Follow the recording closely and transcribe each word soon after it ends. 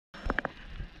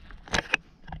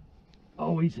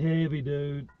Oh, he's heavy,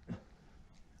 dude.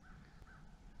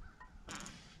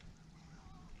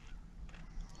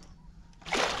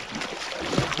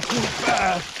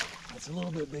 That's a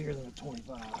little bit bigger than a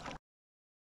 25.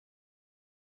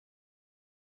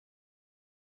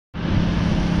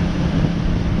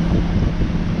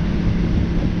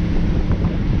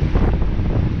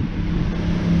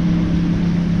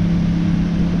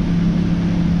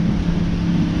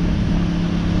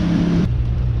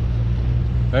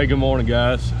 Hey, good morning,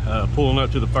 guys. Pulling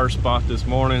up to the first spot this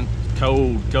morning.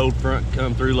 Cold front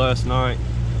come through last night.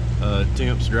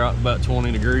 Temps dropped about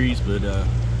 20 degrees, but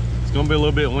it's gonna be a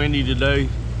little bit windy today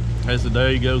as the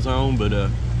day goes on, but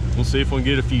we'll see if we can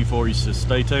get a few for you, so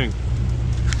stay tuned.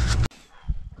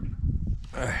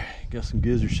 All right, got some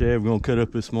gizzard shad we're gonna cut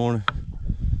up this morning.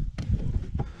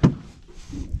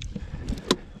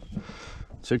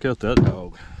 Check out that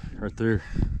dog right there.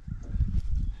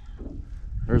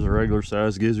 There's a regular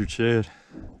size gizzard shad.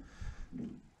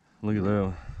 Look at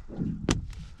that one.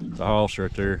 It's a hoss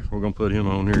right there. We're gonna put him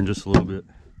on here in just a little bit.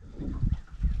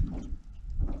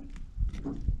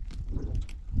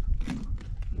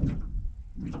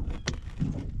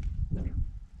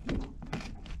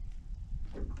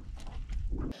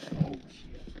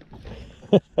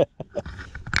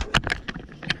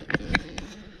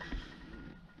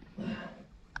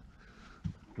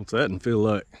 What's that one feel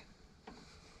like?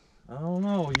 I don't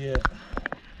know yet.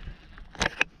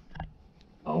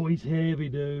 Oh, he's heavy,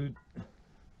 dude.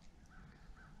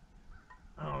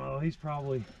 I don't know, he's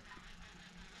probably...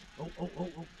 Oh,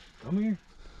 come here.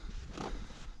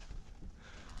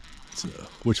 So,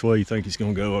 which way you think he's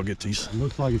gonna go? I'll get these. It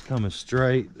looks like he's coming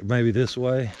straight, maybe this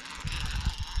way.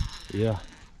 Yeah,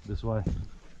 this way.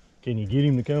 Can you get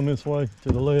him to come this way to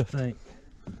the left? I think.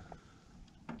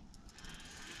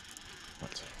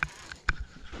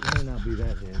 It may not be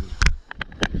that heavy.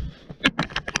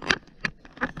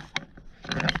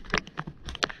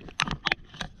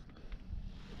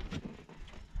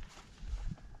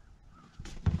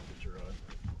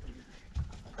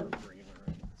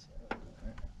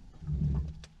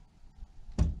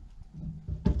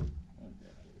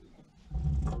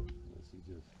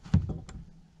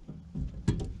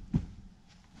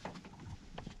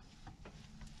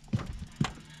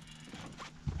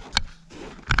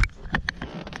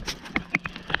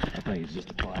 I think it's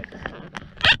just a fighter.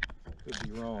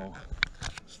 Could be wrong.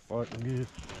 It's fighting good.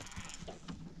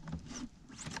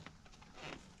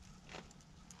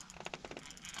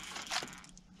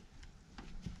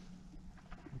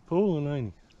 You're pulling,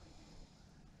 ain't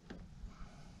you?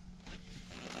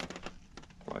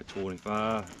 Probably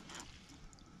 25.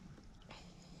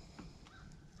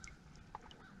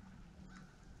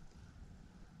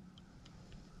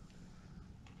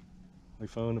 They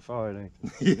fun to fight, ain't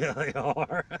Yeah, they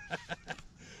are.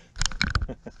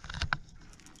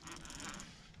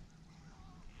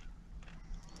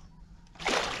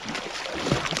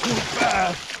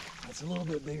 That's a little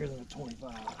bit bigger than a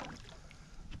 25.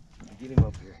 Get him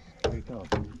up here. Here he comes.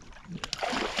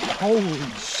 Holy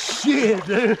shit,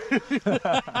 dude.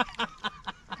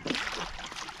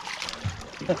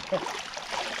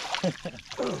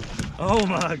 Oh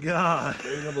my God.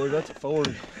 Dude, I believe that's a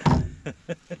 40.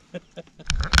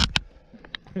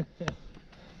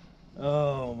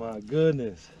 Oh my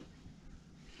goodness.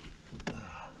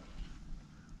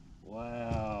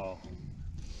 Wow.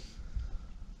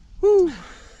 Woo.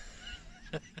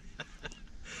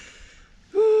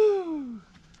 Woo.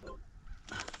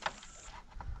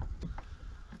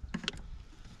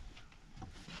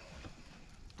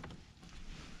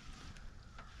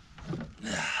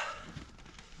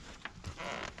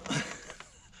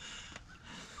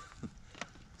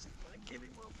 Get him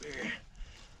up here.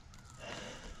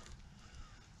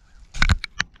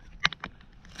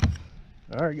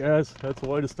 All right, guys, that's the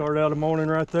way to start out a morning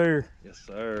right there. Yes,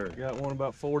 sir. Got one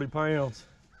about 40 pounds.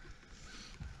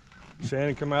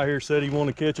 Shannon come out here, said he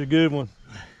wanted to catch a good one.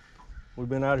 We've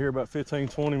been out here about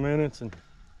 15-20 minutes, and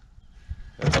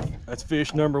that's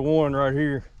fish number one right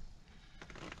here.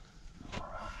 All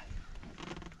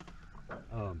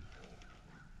right.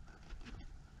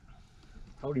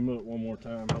 Hold him up one more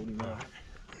time. Hold him out.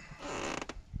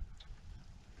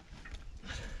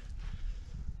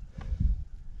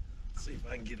 See if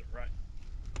I can get it right.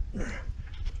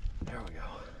 There we go.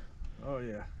 Oh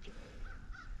yeah.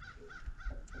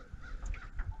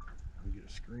 I'll get a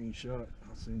screenshot.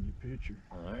 I'll send you a picture.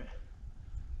 All right.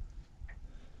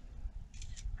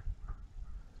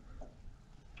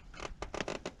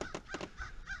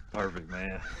 Perfect,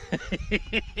 man.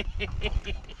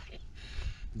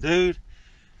 Dude,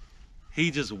 he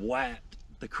just whacked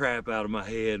the crap out of my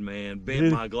head, man.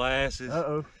 Bent my glasses.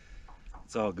 Uh-oh.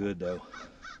 It's all good though.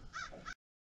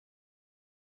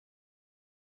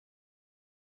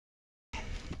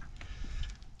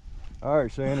 All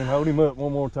right, Shannon, hold him up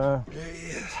one more time. There he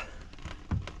is.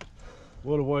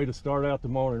 What a way to start out the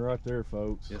morning right there,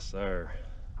 folks. Yes, sir.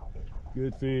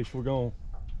 Good fish. We're gonna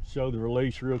show the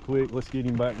release real quick. Let's get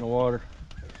him back in the water.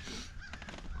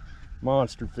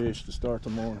 Monster fish to start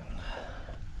the morning.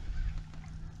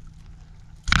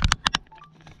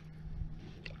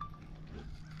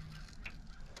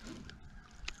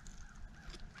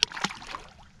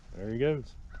 There he goes.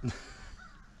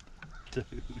 Dude.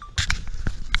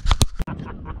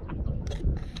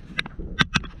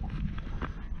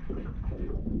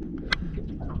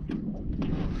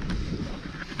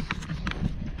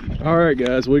 All right,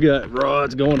 guys, we got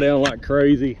rods going down like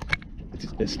crazy.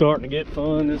 It's starting to get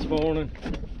fun this morning.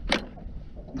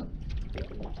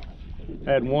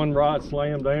 Had one rod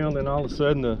slam down, then all of a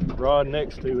sudden the rod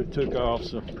next to it took off.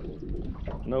 So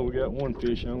I know we got one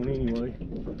fish on anyway.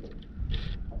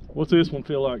 What's this one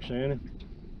feel like, Shannon?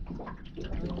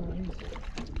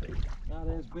 Not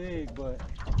as big, but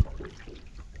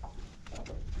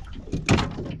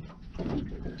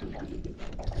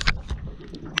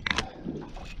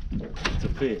it's a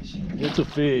fish. It's a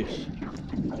fish.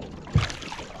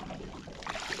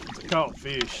 It's a caught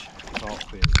fish. Caught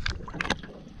fish.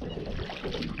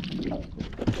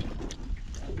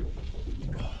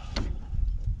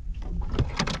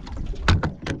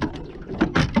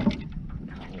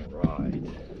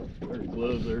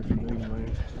 Gloves there for me,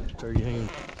 man. Turn your hand.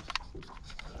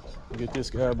 Get this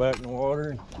guy back in the water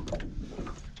and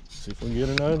see if we can get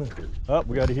another. Oh,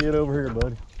 we got a hit over here,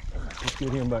 buddy. Let's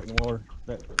get him back in the water.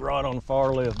 That rod on the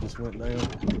far left just went down.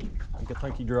 I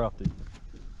think he dropped it.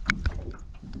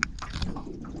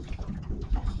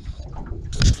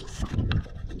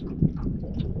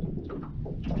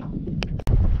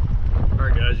 All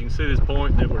right, guys, you can see this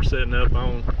point that we're setting up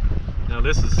on. Now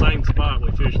this is the same spot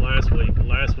we fished last week.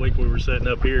 Last week we were setting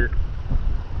up here,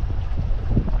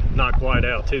 not quite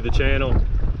out to the channel,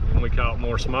 and we caught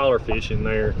more smaller fish in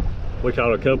there. We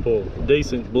caught a couple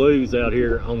decent blues out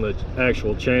here on the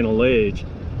actual channel ledge.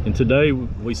 And today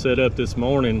we set up this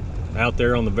morning out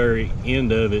there on the very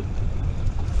end of it.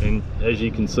 And as you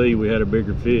can see, we had a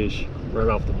bigger fish right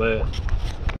off the bat.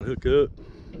 Hook up.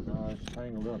 No, it's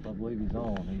tangled up. I believe he's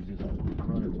on. He's just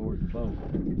running towards the boat.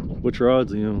 Which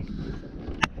rod's he on?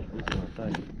 This one,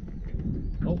 I think.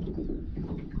 Oh.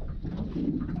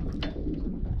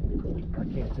 I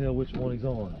can't tell which one he's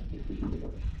on.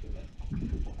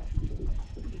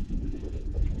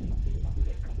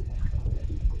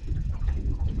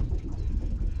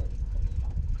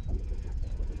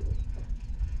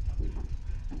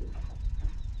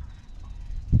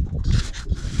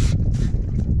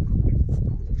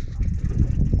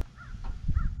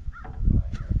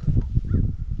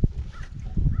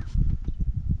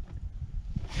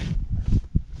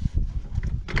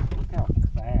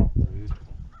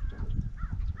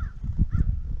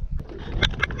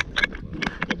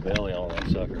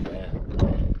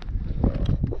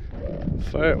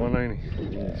 Fat one, ain't he?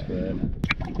 Yeah, it's fat.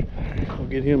 We'll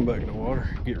get him back in the water,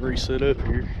 get reset up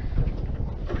here.